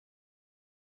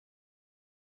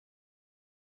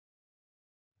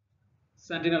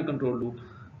Sentinel control loop.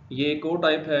 ये एक और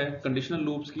टाइप है conditional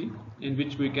loops की in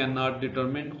which we cannot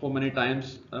determine how many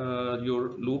times your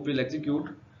loop will execute.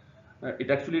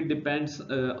 It actually depends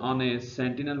on a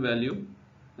sentinel value,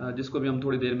 जिसको भी हम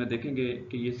थोड़ी देर में देखेंगे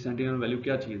कि ये sentinel value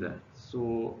क्या चीज़ है.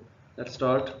 So let's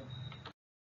start.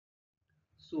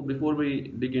 So before we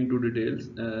dig into details,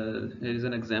 here is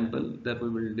an example that we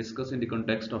will discuss in the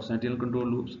context of Sentinel control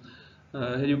loops.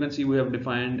 Here you can see we have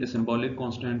defined a symbolic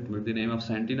constant with the name of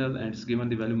Sentinel and it's given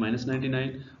the value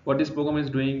 -99. What this program is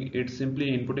doing, it's simply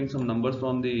inputting some numbers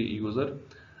from the user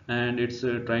and it's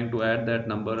trying to add that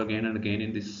number again and again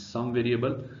in this sum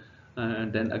variable,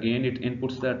 and then again it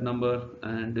inputs that number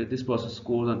and this process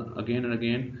goes on again and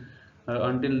again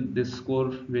until this score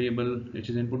variable which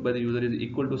is input by the user is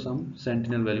equal to some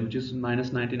sentinel value, which is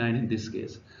 -99 in this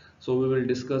case. So we will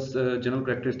discuss general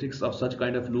characteristics of such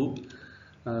kind of loop.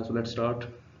 So let's start.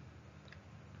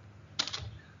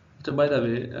 So by the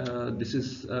way, this is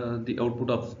the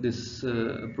output of this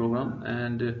program,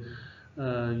 and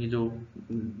ये जो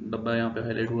डब्बा यहाँ पे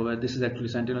highlight हुआ है, this is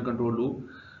actually sentinel control loop.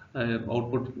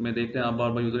 Output में देखते हैं आप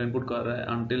बार बार यूजर इनपुट कर रहा है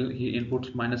until he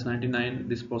inputs -99.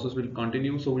 This process will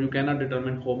continue, so you cannot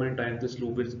determine how many times this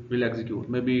loop will execute.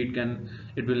 Maybe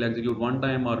it will execute one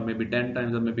time, or maybe 10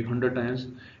 times, or maybe 100 times.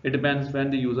 It depends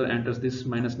when the user enters this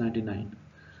 -99.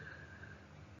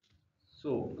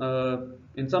 So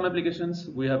in some applications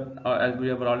we have as we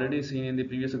have already seen in the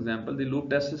previous example, the loop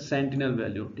tests sentinel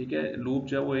value. ठीक है, loop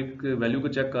जो है वो एक value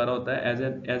को check कर रहा होता है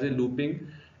as a looping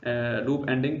loop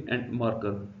ending and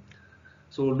marker.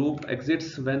 So loop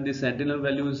exits when the sentinel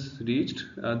value is reached.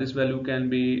 This value can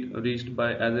be reached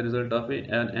by as a result of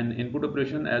an input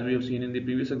operation, as we have seen in the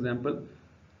previous example.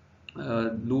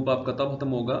 Loop आपका तब खत्म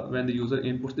होगा when the user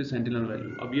inputs the sentinel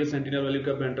value. अब ये sentinel value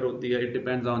कब enter होती है, it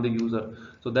depends on the user.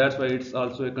 So that's why it's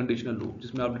also a conditional loop,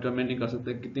 जिसमें आप determine नहीं कर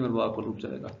सकते कितनी बार आपको loop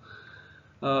चलेगा.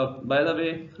 By the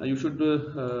way, you should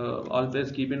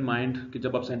always keep in mind कि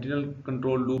जब आप sentinel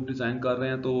control loop डिज़ाइन कर रहे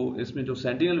हैं तो इसमें जो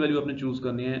sentinel value आपने चूज़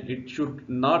करनी है, it should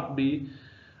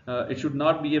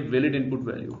not be a valid input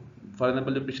value. For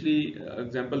example जो पिछली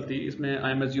एग्जाम्पल थी, इसमें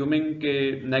आई एम एज्यूमिंग के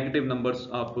नेगेटिव नंबर्स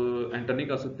आप एंटर नहीं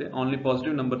कर सकते, ओनली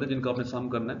पॉजिटिव नंबर थे जिनका आपने सम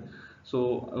करना है. So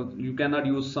you can not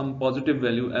use some positive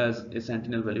value as a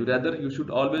sentinel value, rather you should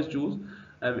always choose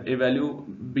a value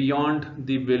beyond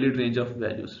the valid range of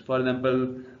values. For example,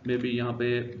 maybe यहाँ पे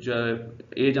जो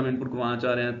as हम input करवाना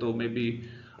चाह रहे हैं तो maybe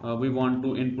we want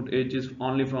to input ages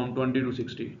only from 20 to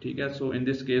 60. ठीक है, so in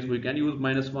this case we can use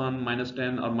 -1,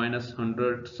 -10 or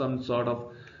 -100 some sort of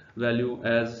value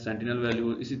as sentinel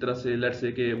value. इसी तरह से let's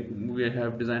say कि we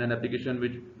have designed an application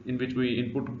in which we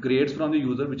input grades from the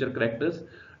user which are characters.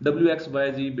 W, X,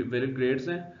 Y, Z valid grades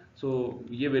हैं. So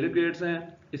ये valid grades हैं.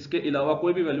 इसके अलावा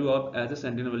कोई भी वैल्यू आप as a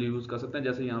sentinel value use कर सकते हैं,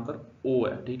 जैसे यहाँ पर O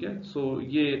है. ठीक है, सो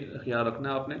ये ख्याल रखना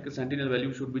है आपने कि sentinel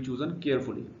value should be chosen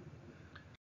carefully.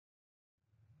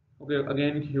 Okay,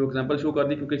 again ये एग्जांपल शो कर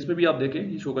दी, क्योंकि इसमें भी आप देखें,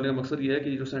 ये शो करने का मकसद ये है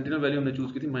कि जो सेंटिनल वैल्यू हमने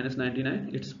चूज की थी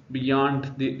 -99, it's beyond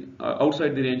the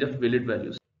outside the range of valid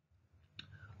values.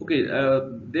 Okay,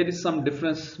 there is some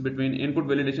difference between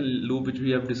input validation loop which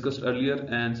we have discussed earlier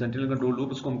and sentinel control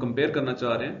loop. उसको हम compare करना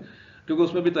चाह रहे हैं क्योंकि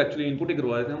उसमें भी तो एक्चुअली इनपुट ही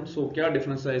करवाए थे हम. सो क्या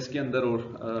डिफरेंस है इसके अंदर और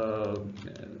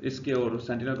इसके और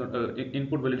सेंटिनल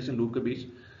इनपुट वैलिडेशन लूप के बीच.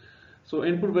 सो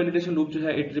इनपुट वैलिडेशन लूप जो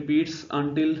है it repeats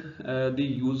until the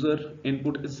user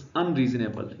input is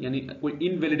unreasonable, यानी कोई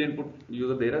इनवैलिड इनपुट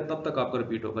यूजर दे रहा है तब तक आपका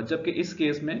रिपीट होगा. जबकि इस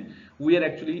केस में we are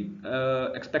actually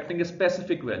expecting a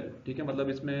specific value. ठीक है, मतलब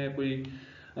इसमें कोई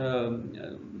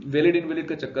वैलिड इनवैलिड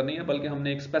का चक्कर नहीं है, बल्कि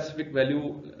हमने एक स्पेसिफिक वैल्यू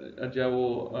जो है वो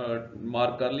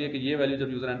मार्क कर लिया कि ये वैल्यू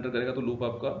जब यूजर एंटर करेगा तो लूप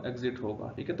आपका एग्जिट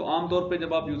होगा. ठीक है, तो आमतौर पे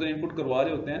जब आप यूजर इनपुट करवा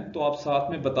रहे होते हैं तो आप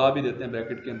साथ में बता भी देते हैं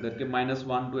ब्रैकेट के अंदर कि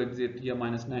 -1 टू एग्जिट या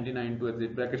 -99 टू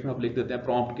एग्जिट, ब्रैकेट में आप लिख देते हैं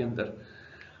प्रॉम्प्ट के अंदर.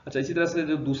 अच्छा, इसी तरह से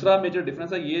जो दूसरा मेजर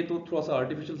डिफरेंस है, ये तो थोड़ा सा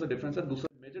आर्टिफिशियल सा डिफरेंस है.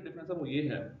 दूसरा मेजर डिफरेंस है वो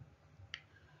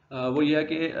ये है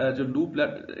कि जो loop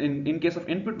in case of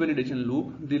input validation loop,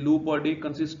 the loop body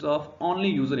consist of only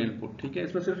user input. ठीक है,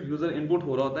 इसमें सिर्फ यूजर इनपुट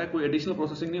हो रहा होता है, कोई एडिशनल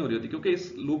प्रोसेसिंग नहीं हो रही होती, क्योंकि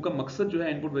इस लूप का मकसद जो है,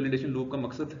 इनपुट वैलिडेशन लूप का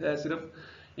मकसद है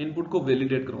सिर्फ इनपुट को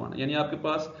वैलिडेट करवाना. यानी आपके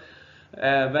पास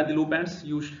when the loop ends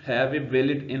you have a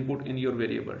valid input in your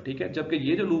variable. ठीक है, जबकि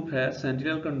ये जो लूप है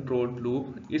sentinel controlled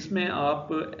loop, इसमें आप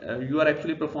you are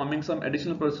actually performing some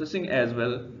additional processing as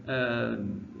well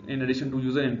in addition to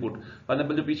user input. For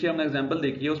example जो पीछे हमने एग्जाम्पल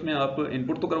देखी है उसमें आप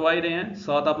इनपुट तो करवा ही रहे हैं,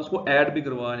 साथ आप उसको ऐड भी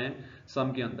करवा रहे हैं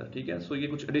सम के अंदर. ठीक है, सो ये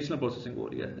कुछ एडिशनल प्रोसेसिंग हो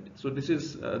रही है. So this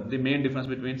is the main difference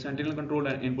between sentinel control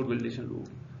and input validation loop.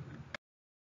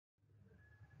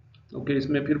 Okay,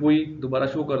 इसमें फिर वही दोबारा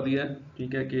शो कर दिया है.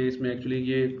 ठीक है, कि इसमें एक्चुअली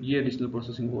ये एडिशनल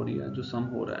प्रोसेसिंग हो रही है जो सम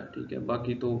हो रहा है. ठीक है,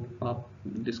 बाकी तो आप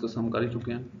डिस्कस हम कर ही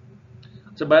चुके हैं.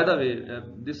 अच्छा, बाय द वे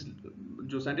दिस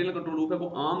जो सेंटिनल कंट्रोल लूप है वो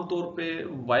आम तौर पे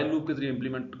वाइल लूप के जरिए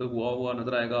इंप्लीमेंट हुआ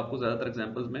नजर आएगा आपको ज़्यादातर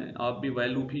एग्जांपल्स में। आप भी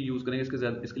वाइल लूप ही यूज़ करेंगे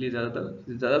इसके लिए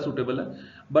ज़्यादा सूटेबल है,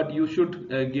 but you should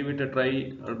give it a try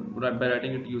by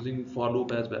writing it using for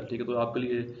loop as well, ठीक है। तो आपके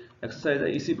लिए एक्सरसाइज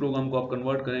है, इसी प्रोग्राम को आप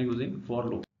कन्वर्ट करें using for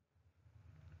loop.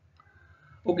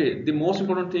 Okay, the most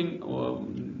important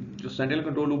thing जो सेंटिनल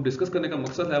कंट्रोल लूप डिस्कस करने का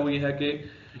मकसद है वो ये है कि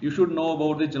you should know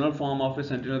about the general form of A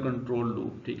sentinel control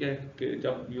loop, ठीक है। कि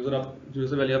जब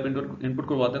यूजर वैल्यू आप इनपुट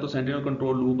करवाते हैं तो सेंटिनल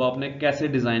कंट्रोल लूप आपने कैसे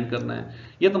डिजाइन करना है,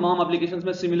 ये तमाम एप्लीकेशंस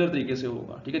में सिमिलर तरीके से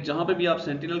होगा, ठीक है। जहां पे भी आप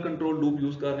सेंटिनल कंट्रोल लूप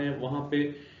यूज कर रहे हैं वहां पे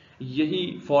यही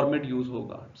फॉर्मेट यूज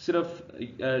होगा, सिर्फ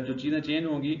जो चीज़ें चेंज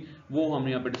होंगी वो हम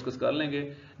यहाँ पे डिस्कस कर लेंगे।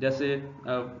 जैसे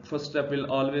first step will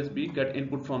always be gate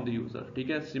input from the user, ठीक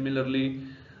है। सिमिलरली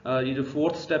ये जो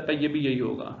फोर्थ स्टेप है ये भी यही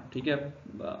होगा, ठीक है।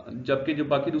 जबकि जो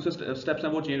बाकी दूसरे स्टेप्स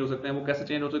हैं वो चेंज हो सकते हैं। वो कैसे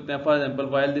चेंज हो सकते हैं? For example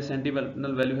while the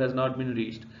sentinel value has not been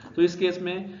reached, तो इस केस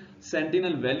में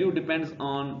sentinel value depends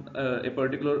on a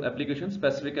particular application.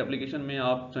 Specific application में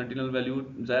आप सेंटिनल वैल्यू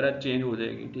ज़ाहिर चेंज हो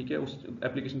जाएगी, ठीक है, उस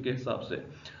एप्लीकेशन के हिसाब से।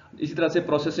 इसी तरह से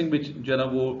प्रोसेसिंग भी जो है ना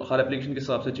वो हर एप्लीकेशन के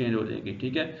हिसाब से चेंज हो जाएगी,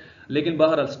 ठीक है। लेकिन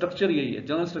बहरहाल स्ट्रक्चर यही है,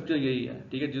 जनरल स्ट्रक्चर यही है,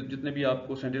 ठीक है। जितने भी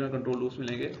आपको सेंटिनल कंट्रोल लूप्स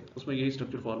मिलेंगे उसमें यही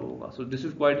स्ट्रक्चर फॉलो होगा। So this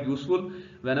is quite useful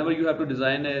whenever you have to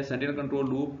design A sentinel control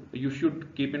loop, you should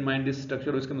keep in mind this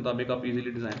structure, और इसके मुताबिक आप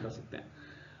इजीली डिजाइन कर सकते हैं।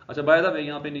 अच्छा, बाय द वे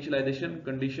यहाँ पे इनिशियलाइजेशन,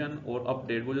 कंडीशन और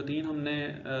अपडेट, वो जो तीन हमने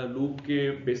लूप के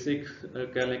बेसिक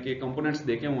कह लें कि कंपोनेंट्स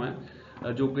देखे हुए हैं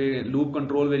जो कि लूप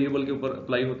कंट्रोल वेरिएबल के ऊपर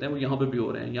अप्लाई होते हैं, वो यहाँ पे भी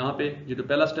हो रहे हैं। यहाँ पे जो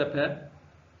पहला स्टेप है,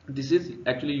 this is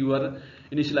actually you are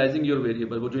initialising your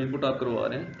variable, वो जो इनपुट आप करवा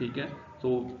रहे हैं, ठीक है।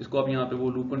 तो इसको आप यहाँ पे वो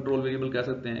लूप कंट्रोल वेरिएबल कह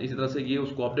सकते हैं। इसी तरह से ये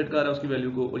उसको अपडेट कर रहा है उसकी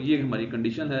वैल्यू को, और ये हमारी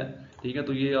कंडीशन है, ठीक है।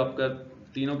 तो ये आपका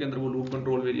तीनों के अंदर वो लूप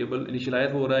कंट्रोल वेरिएबल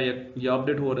इनिशियलाइज हो रहा है या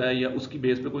अपडेट हो रहा है या उसकी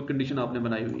बेस पे कोई कंडीशन आपने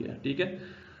बनाई हुई है, ठीक है।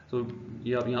 तो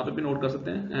ये आप यहाँ पे भी नोट कर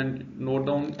सकते हैं। And note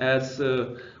down as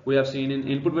we have seen in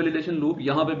input validation loop,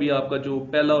 यहाँ पे भी आपका जो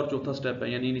पहला और चौथा स्टेप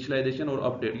है यानी इनिशियलाइजेशन और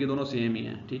अपडेट, ये दोनों सेम ही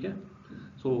है, ठीक है।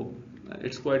 So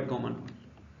it's quite common.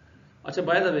 अच्छा,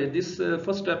 by the way this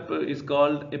first step is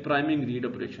called a priming read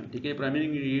operation, ठीक है।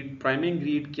 प्राइमिंग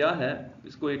रीड क्या है,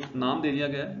 इसको एक नाम दे दिया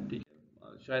गया है, ठीक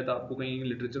है। शायद आपको कहीं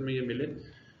लिटरेचर में ये मिले।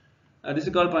 This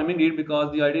is called priming reed because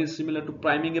the idea is similar to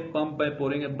priming a pump by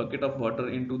pouring a bucket of water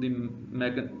into the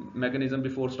mechanism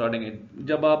before starting it.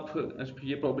 जब आप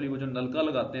ये प्रॉपर्ली वो जो नलका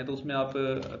लगाते हैं तो उसमें आप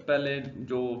पहले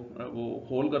जो वो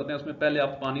होल करते हैं उसमें पहले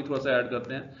आप पानी थोड़ा सा ऐड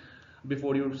करते हैं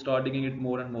before you start digging it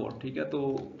more and more, ठीक है। तो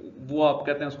वो आप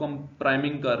कहते हैं उसको हम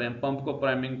प्राइमिंग कर रहे हैं, पंप को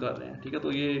प्राइमिंग कर रहे हैं, ठीक है।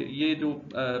 तो ये जो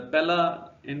पहला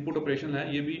इनपुट ऑपरेशन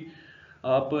है ये भी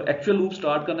आप एक्चुअल लूप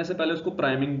स्टार्ट करने से पहले उसको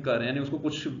प्राइमिंग कर रहे हैं, यानी उसको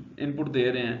कुछ इनपुट दे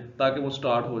रहे हैं ताकि वो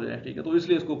स्टार्ट हो जाए, ठीक है। तो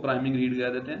इसलिए इसको प्राइमिंग रीड कह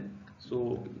देते हैं। सो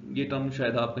ये टर्म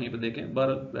शायद आप कहीं पे देखें,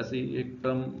 पर वैसे ही एक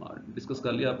टर्म डिस्कस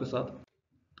कर लिया आपके साथ।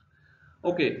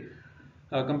 Okay,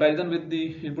 comparison with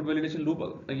the input validation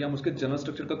loop, ये हम उसके जनरल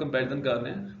स्ट्रक्चर का कंपैरिजन कर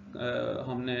रहे हैं।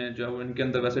 हमने जो इनके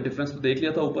अंदर वैसे डिफरेंस तो देख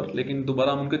लिया था ऊपर, लेकिन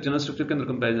दोबारा हम उनके जनरल स्ट्रक्चर के अंदर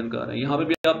कंपैरिजन कर रहे हैं। यहाँ पे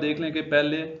भी आप देख लें कि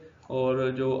पहले और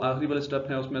जो आखिरी वाले स्टेप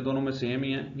हैं उसमें दोनों में सेम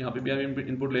ही है। यहाँ पे भी आप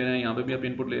इनपुट ले रहे हैं, यहाँ पे भी आप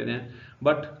इनपुट ले रहे हैं,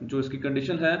 बट जो इसकी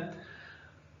कंडीशन है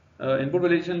इनपुट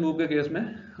वैलिडेशन लूप के केस में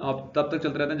आप तब तक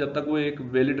चलते रहते हैं जब तक वो एक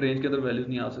वैलिड रेंज के अंदर वैल्यूज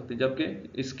नहीं आ सकती, जबकि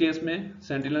इस केस में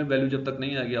सेंटिनल वैल्यू जब तक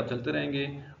नहीं आएगी आप चलते रहेंगे।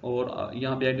 और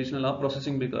यहाँ पे एडिशनल आप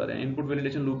प्रोसेसिंग भी कर रहे हैं। इनपुट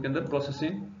वैलिडेशन लूप के अंदर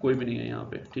प्रोसेसिंग कोई भी नहीं है यहाँ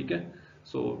पे, ठीक है।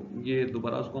 सो ये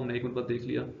दोबारा उसको हमने एक मिनट बाद देख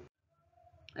लिया।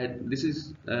 This is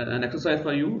an exercise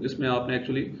for you, इसमें आपने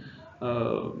एक्चुअली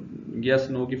यस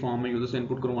नो की फॉर्म में यूजर से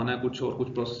इनपुट करवाना है कुछ, और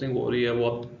कुछ प्रोसेसिंग हो रही है वो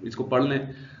आप इसको पढ़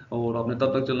लें, और आपने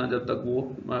तब तक चलना है जब तक वो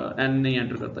एन नहीं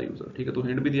एंटर करता यूजर, ठीक है। तो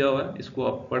हिंट भी दिया हुआ है, इसको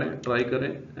आप पढ़ें, ट्राई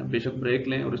करें, बेशक ब्रेक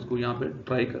लें और इसको यहाँ पे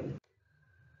ट्राई करें।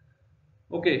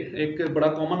 ओके, एक बड़ा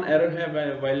कॉमन एरर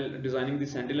है while designing the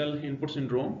sentinel input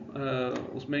syndrome.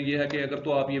 उसमें यह है कि अगर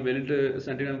तो आप ये वैलिड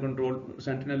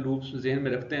सेंटिनल लूप्स जहन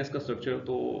में रखते हैं इसका स्ट्रक्चर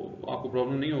तो आपको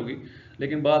प्रॉब्लम नहीं होगी,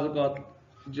 लेकिन बाज़ औक़ात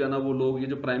जो है ना वो लोग ये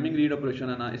जो प्राइमिंग रीड ऑपरेशन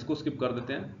है ना इसको स्किप कर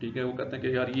देते हैं, ठीक है। वो कहते हैं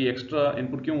कि यार ये एक्स्ट्रा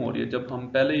इनपुट क्यों हो रही है जब हम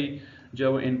पहले ही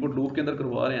जब इनपुट लूप के अंदर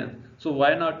करवा रहे हैं। So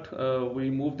why not we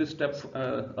move this step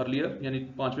earlier, यानी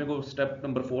पांचवें को स्टेप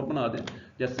नंबर 4 बना दें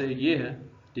जैसे ये है,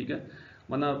 ठीक है।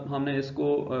 वरना हमने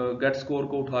इसको गेट स्कोर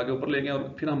को उठा के ऊपर ले गए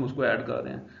और फिर हम उसको ऐड कर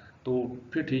रहे हैं, तो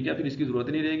फिर ठीक है, फिर इसकी ज़रूरत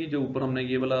ही नहीं रहेगी। जो ऊपर हमने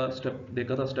ये वाला स्टेप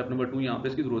देखा था स्टेप नंबर 2, यहाँ पे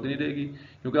इसकी ज़रूरत ही नहीं रहेगी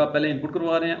क्योंकि आप पहले इनपुट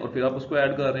करवा रहे हैं और फिर आप उसको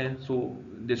ऐड कर रहे हैं। So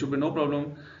there should be no problem,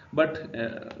 but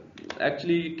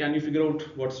actually can you figure out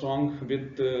what's wrong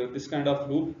with this kind of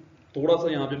loop. थोड़ा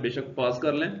सा यहाँ पे बेशक पास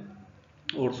कर लें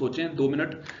और सोचें 2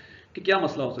 मिनट कि क्या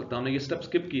मसला हो सकता है। हमने ये स्टेप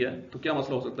स्किप किया है तो क्या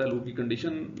मसला हो सकता है, लूप की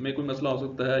कंडीशन में कोई मसला हो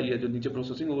सकता है, या जो नीचे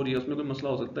प्रोसेसिंग हो रही है उसमें कोई मसला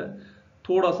हो सकता है।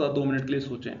 थोड़ा सा 2 मिनट के लिए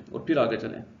सोचें और फिर आगे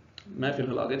चलें। मैं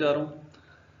फिलहाल आगे जा रहा हूँ।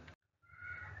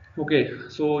 ओके,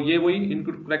 सो ये वही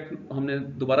इनपुट करेक्ट हमने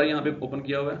दोबारा यहाँ पे ओपन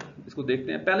किया हुआ है, इसको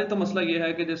देखते हैं। पहले तो मसला ये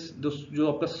है कि जो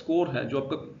आपका स्कोर है, जो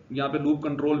आपका यहाँ पे लूप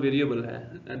कंट्रोल वेरिएबल है,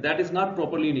 that is not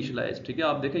properly initialised. ठीक है,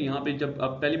 आप देखें यहाँ पे जब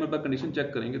आप पहली मरतबा कंडीशन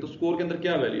चेक करेंगे तो स्कोर के अंदर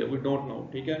क्या वैल्यू है वी डोंट नो।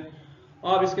 ठीक है,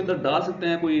 आप इसके अंदर डाल सकते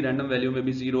हैं कोई रैंडम वैल्यू में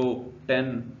भी 0, 10,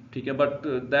 ठीक है, but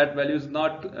that value is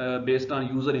not based on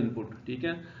user input. ठीक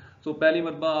है, सो पहली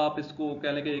मरतबा आप इसको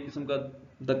कह लें कि एक किस्म का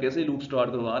धक्के से लूप स्टार्ट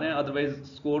करवा रहे हैं, otherwise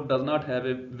score does not have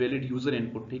a valid user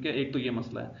input. ठीक है, एक तो ये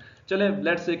मसला है। चले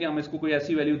लेट्स से कि हम इसको कोई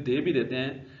ऐसी वैल्यू दे भी देते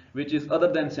हैं which is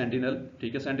other than sentinel.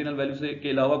 ठीक है, सेंटिनल वैल्यू से के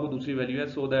अलावा कोई दूसरी वैल्यू है,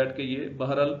 सो दैट कि ये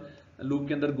बहरहाल लूप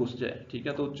के अंदर घुस जाए। ठीक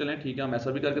है, तो चलें ठीक है, हम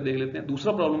ऐसा भी करके देख लेते हैं।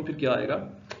 दूसरा प्रॉब्लम फिर क्या आएगा?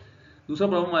 दूसरा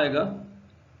प्रॉब्लम आएगा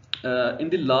इन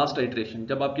द लास्ट आइट्रेशन।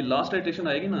 जब आपकी लास्ट आइट्रेशन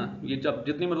आएगी ना, ये जब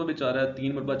जितनी मरतबा भी चाह रहा है,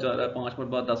 3 मरतबा चाह रहा है, 5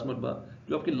 मरतबा, 10 मरतबा,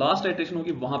 जो आपकी लास्ट आइट्रेशन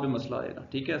होगी वहां पे मसला आएगा।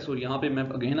 ठीक है, सो यहाँ पे मैं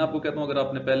अगेन आपको कहता हूँ, अगर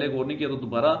आपने पहले गौर नहीं किया तो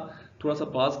दोबारा थोड़ा सा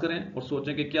पास करें और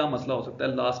सोचें कि क्या मसला हो सकता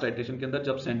है लास्ट आइट्रेशन के अंदर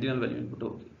जब सेंटिनल वैल्यू इनपुट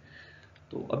होगी।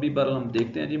 तो अभी बहरहाल हम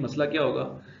देखते हैं जी मसला क्या होगा।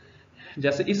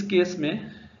 जैसे इस केस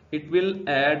में it will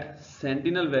add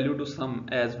sentinel value to some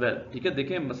as well. ठीक है,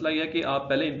 देखें मसला यह है कि आप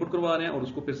पहले इनपुट करवा रहे हैं और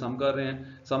उसको फिर सम कर रहे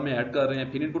हैं, सम में ऐड कर रहे हैं,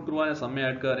 फिर इनपुट करवा रहे हैं, सम में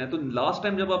ऐड कर रहे हैं। तो लास्ट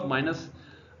टाइम जब आप माइनस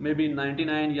में भी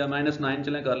 99 या -9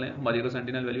 चलें कर लें हमारी अगर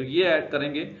सेंटिनल वैल्यू, ये ऐड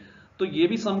करेंगे तो ये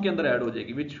भी सम के अंदर ऐड हो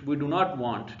जाएगी, which we do not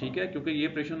want. ठीक है, क्योंकि ये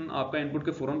ऑपरेशन आपका इनपुट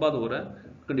के फौरन बाद हो रहा है,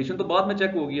 कंडीशन तो बाद में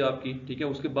चेक होगी आपकी। ठीक है,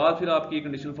 उसके बाद फिर आपकी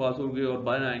कंडीशन फॉल्स होगी और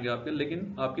बाहर आएंगे आपके,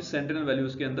 लेकिन आपकी सेंटिनल वैल्यू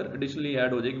उसके अंदर एडिशनली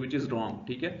ऐड हो जाएगी, विच इज रॉन्ग।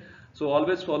 ठीक है, so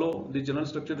always follow the general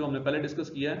structure जो हमने पहले डिस्कस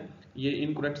किया है। ये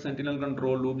इनकरेक्ट सेंटिनल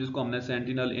कंट्रोल लूप, जिसको हमने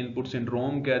सेंटिनल इनपुट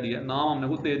सिंड्रोम कह दिया, नाम हमने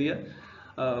खुद दे दिया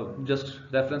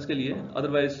जस्ट रेफरेंस के लिए,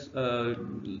 अदरवाइज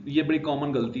ये बड़ी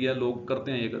कॉमन गलती है, लोग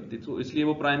करते हैं ये गलती, तो इसलिए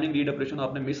वो प्राइमिंग रीड ऑपरेशन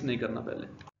आपने मिस नहीं करना पहले।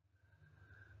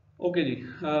 Okay ji,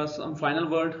 some final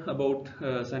word about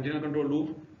sentinel control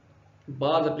loop.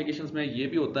 बाज़ एप्लीकेशंस में ये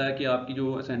भी होता है कि आपकी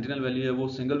जो सेंटिनल वैल्यू है वो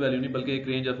सिंगल वैल्यू नहीं बल्कि एक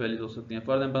रेंज ऑफ वैल्यूज हो सकती हैं।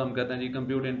 फॉर एग्जांपल हम कहते हैं जी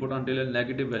compute input until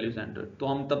negative value enter, तो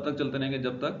हम तब तक चलते रहेंगे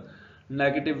जब तक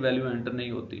नेगेटिव वैल्यू एंटर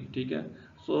नहीं होती। ठीक है,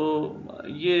 सो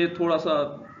ये थोड़ा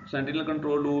सा सेंटिनल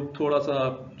कंट्रोल लूप, थोड़ा सा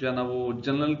जो है ना वो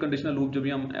जनरल कंडीशनल लूप जो भी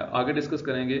हम आगे डिस्कस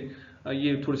करेंगे,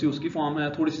 ये थोड़ी सी उसकी फॉर्म है,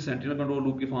 थोड़ी सी सेंटिनल कंट्रोल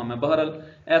लूप की फॉर्म है। बहरहाल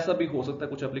ऐसा भी हो सकता है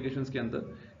कुछ एप्लीकेशंस के अंदर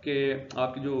कि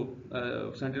आपकी जो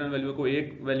सेंटिनल वैल्यू को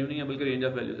एक वैल्यू नहीं है बल्कि रेंज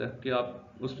ऑफ वैल्यूज है, कि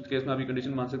आप उस केस में आपकी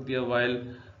कंडीशन मान सकती है while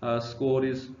score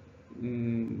is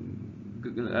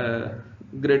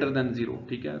greater than 0।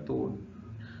 ठीक है, तो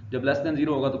जब लेस देन 0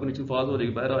 होगा तो कंडीशन फॉल्स हो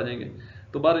जाएगी, बाहर आ जाएंगे।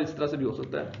 तो बाहर इस तरह से भी हो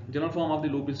सकता है। General form of the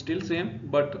loop is still same,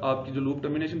 but आपकी जो लूप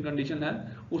टर्मिनेशन कंडीशन है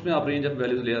उसमें आप रेंज ऑफ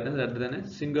वैल्यूज ले आते हैं rather than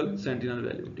single sentinel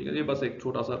value. ठीक है, ये बस एक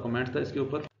छोटा सा कमेंट था इसके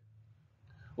ऊपर।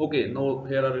 Okay, now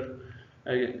here are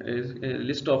a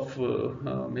list of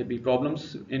maybe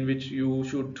problems in which you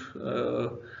should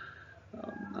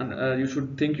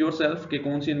think yourself कि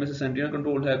कौन सी इनमें से सेंटिनल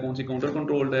कंट्रोल्ड है, कौन सी काउंटर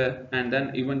कंट्रोल्ड है, and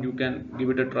then even you can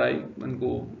give it a try,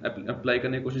 इनको अप्लाई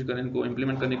करने की कोशिश करें, इनको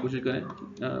इम्प्लीमेंट करने की कोशिश करें,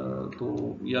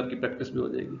 तो ये आपकी प्रैक्टिस भी हो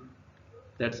जाएगी।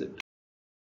 That's it.